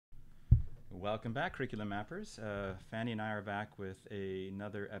Welcome back, Curriculum Mappers. Fanny and I are back with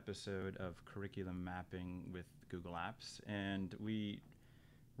another episode of Curriculum Mapping with Google Apps, and we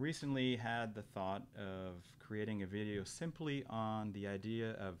recently had the thought of creating a video simply on the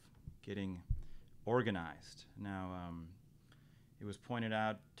idea of getting organized. Now, it was pointed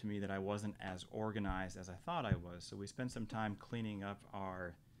out to me that I wasn't as organized as I thought I was, so we spent some time cleaning up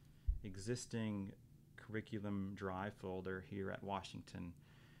our existing curriculum drive folder here at Washington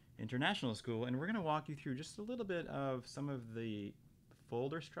International School, and we're going to walk you through just a little bit of some of the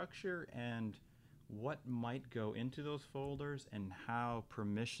folder structure and what might go into those folders and how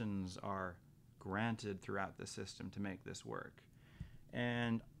permissions are granted throughout the system to make this work.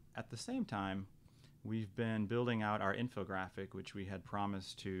 And at the same time, we've been building out our infographic, which we had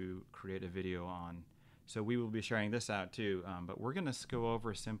promised to create a video on. So we will be sharing this out too, but we're going to go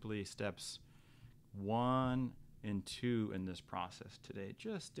over simply steps 1 and 2 in this process today,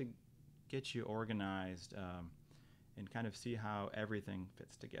 just to get you organized and kind of see how everything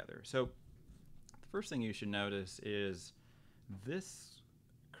fits together. So the first thing you should notice is this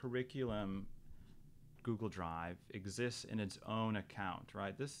curriculum Google Drive exists in its own account,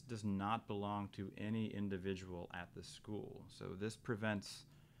 right? This does not belong to any individual at the school. So this prevents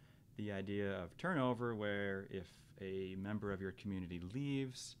the idea of turnover, where if a member of your community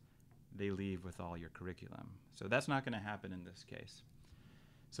leaves, they leave with all your curriculum. So that's not going to happen in this case.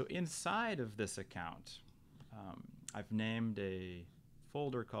 So inside of this account, I've named a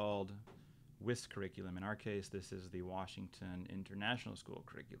folder called WIS curriculum. In our case, this is the Washington International School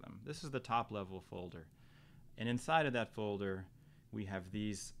curriculum. This is the top level folder. And inside of that folder, we have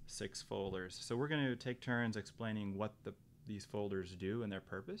these 6 folders. So we're going to take turns explaining what these folders do and their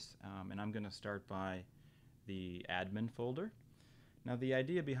purpose. And I'm going to start by the admin folder. Now, the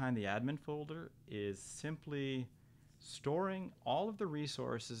idea behind the admin folder is simply storing all of the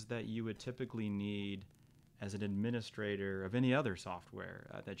resources that you would typically need as an administrator of any other software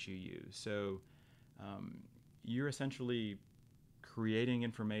that you use. So you're essentially creating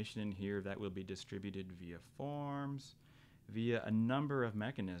information in here that will be distributed via forms, via a number of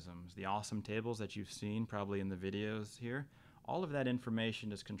mechanisms. The awesome tables that you've seen probably in the videos here, all of that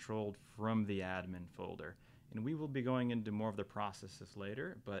information is controlled from the admin folder. And we will be going into more of the processes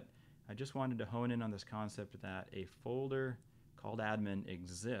later, but I just wanted to hone in on this concept that a folder called admin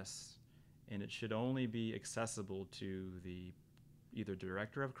exists, and it should only be accessible to the either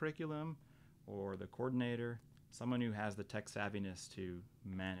director of curriculum or the coordinator, someone who has the tech savviness to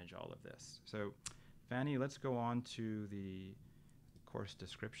manage all of this. So, Fanny, let's go on to the course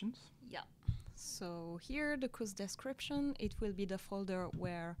descriptions. Yeah. So here, the course description, it will be the folder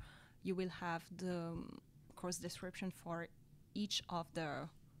where you will have the course description for each of the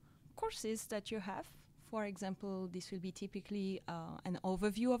courses that you have. For example, this will be typically an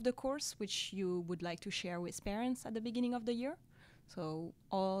overview of the course, which you would like to share with parents at the beginning of the year. So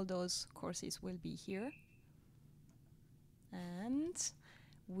all those courses will be here. And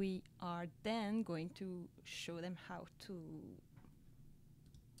we are then going to show them how to...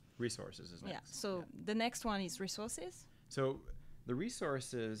 Resources is next. Yeah, so the next one is resources. So the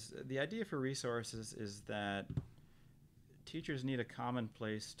resources, the idea for resources is that teachers need a common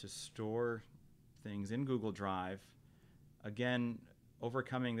place to store things in Google Drive, again,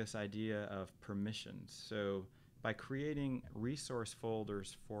 overcoming this idea of permissions. So by creating resource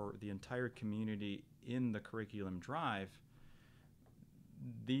folders for the entire community in the curriculum drive,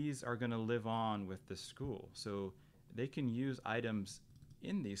 these are going to live on with the school. So they can use items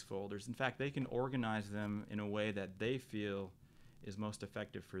in these folders. In fact, they can organize them in a way that they feel is most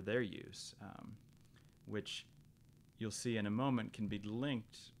effective for their use, which you'll see in a moment can be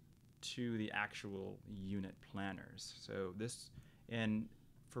linked to the actual unit planners. So this, and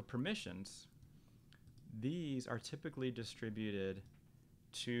for permissions, these are typically distributed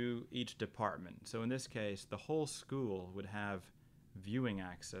to each department. So in this case, the whole school would have viewing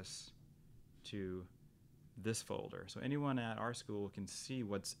access to this folder. So anyone at our school can see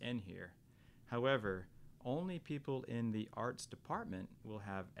what's in here. However, only people in the arts department will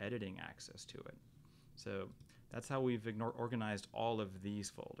have editing access to it. So that's how we've organized all of these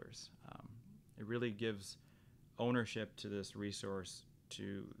folders. It really gives ownership to this resource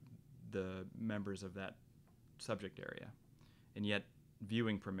to the members of that subject area, and yet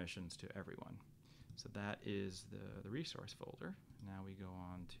viewing permissions to everyone. So that is the resource folder. Now we go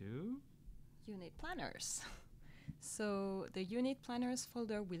on to unit planners. So the unit planners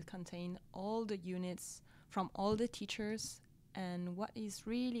folder will contain all the units from all the teachers, and what is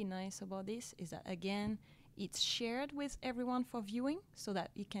really nice about this is that, again, it's shared with everyone for viewing so that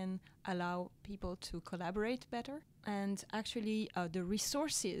it can allow people to collaborate better. And actually, the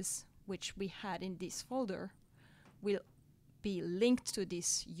resources which we had in this folder, will be linked to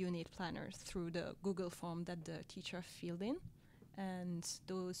this unit planner through the Google form that the teacher filled in. And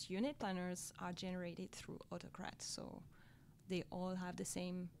those unit planners are generated through Autocrat. So they all have the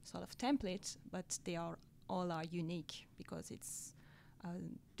same sort of template, but they are all are unique because it's a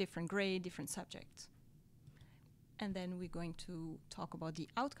different grade, different subject. And then we're going to talk about the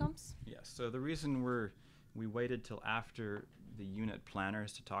outcomes. Yes, so the reason we waited till after the unit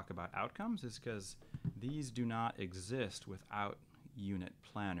planners to talk about outcomes is because these do not exist without unit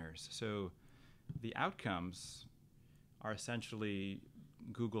planners. So the outcomes are essentially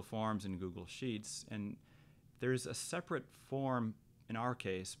Google Forms and Google Sheets, and there's a separate form in our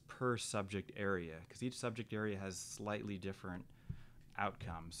case per subject area because each subject area has slightly different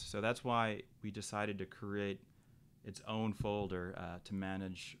outcomes. So that's why we decided to create its own folder to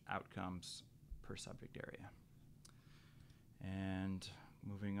manage outcomes per subject area. And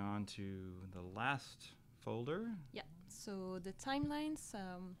moving on to the last folder. Yeah, so the timelines,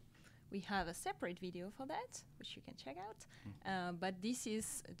 we have a separate video for that, which you can check out. But this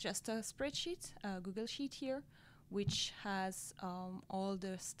is just a spreadsheet, a Google Sheet here, which has all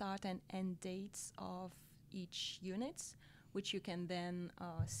the start and end dates of each unit, which you can then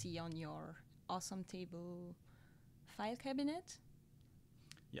see on your awesome table file cabinet.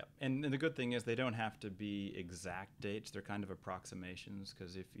 Yeah, and the good thing is they don't have to be exact dates. They're kind of approximations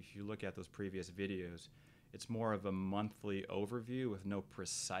because if you look at those previous videos, it's more of a monthly overview with no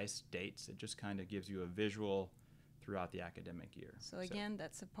precise dates. It just kind of gives you a visual throughout the academic year. So again,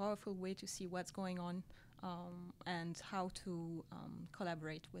 that's a powerful way to see what's going on and how to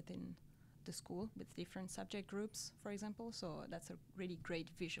collaborate within the school with different subject groups, for example. So that's a really great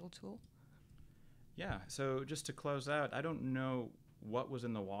visual tool. Yeah, so just to close out, I don't know what was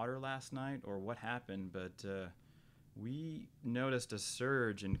in the water last night or what happened, but we noticed a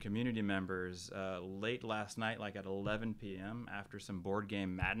surge in community members late last night, like at 11 p.m. after some board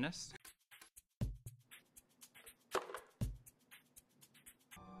game madness.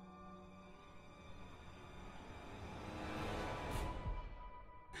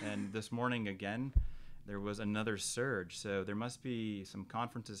 And this morning again, there was another surge. So there must be some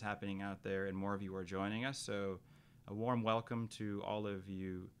conferences happening out there and more of you are joining us. So a warm welcome to all of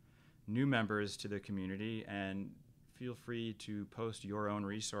you new members to the community, and feel free to post your own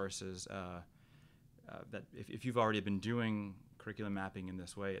resources that if you've already been doing curriculum mapping in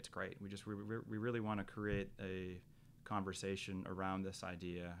this way, it's great. We really want to create a conversation around this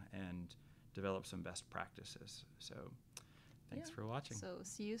idea and develop some best practices. So thanks for watching. So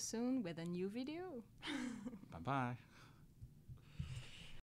see you soon with a new video. Bye-bye.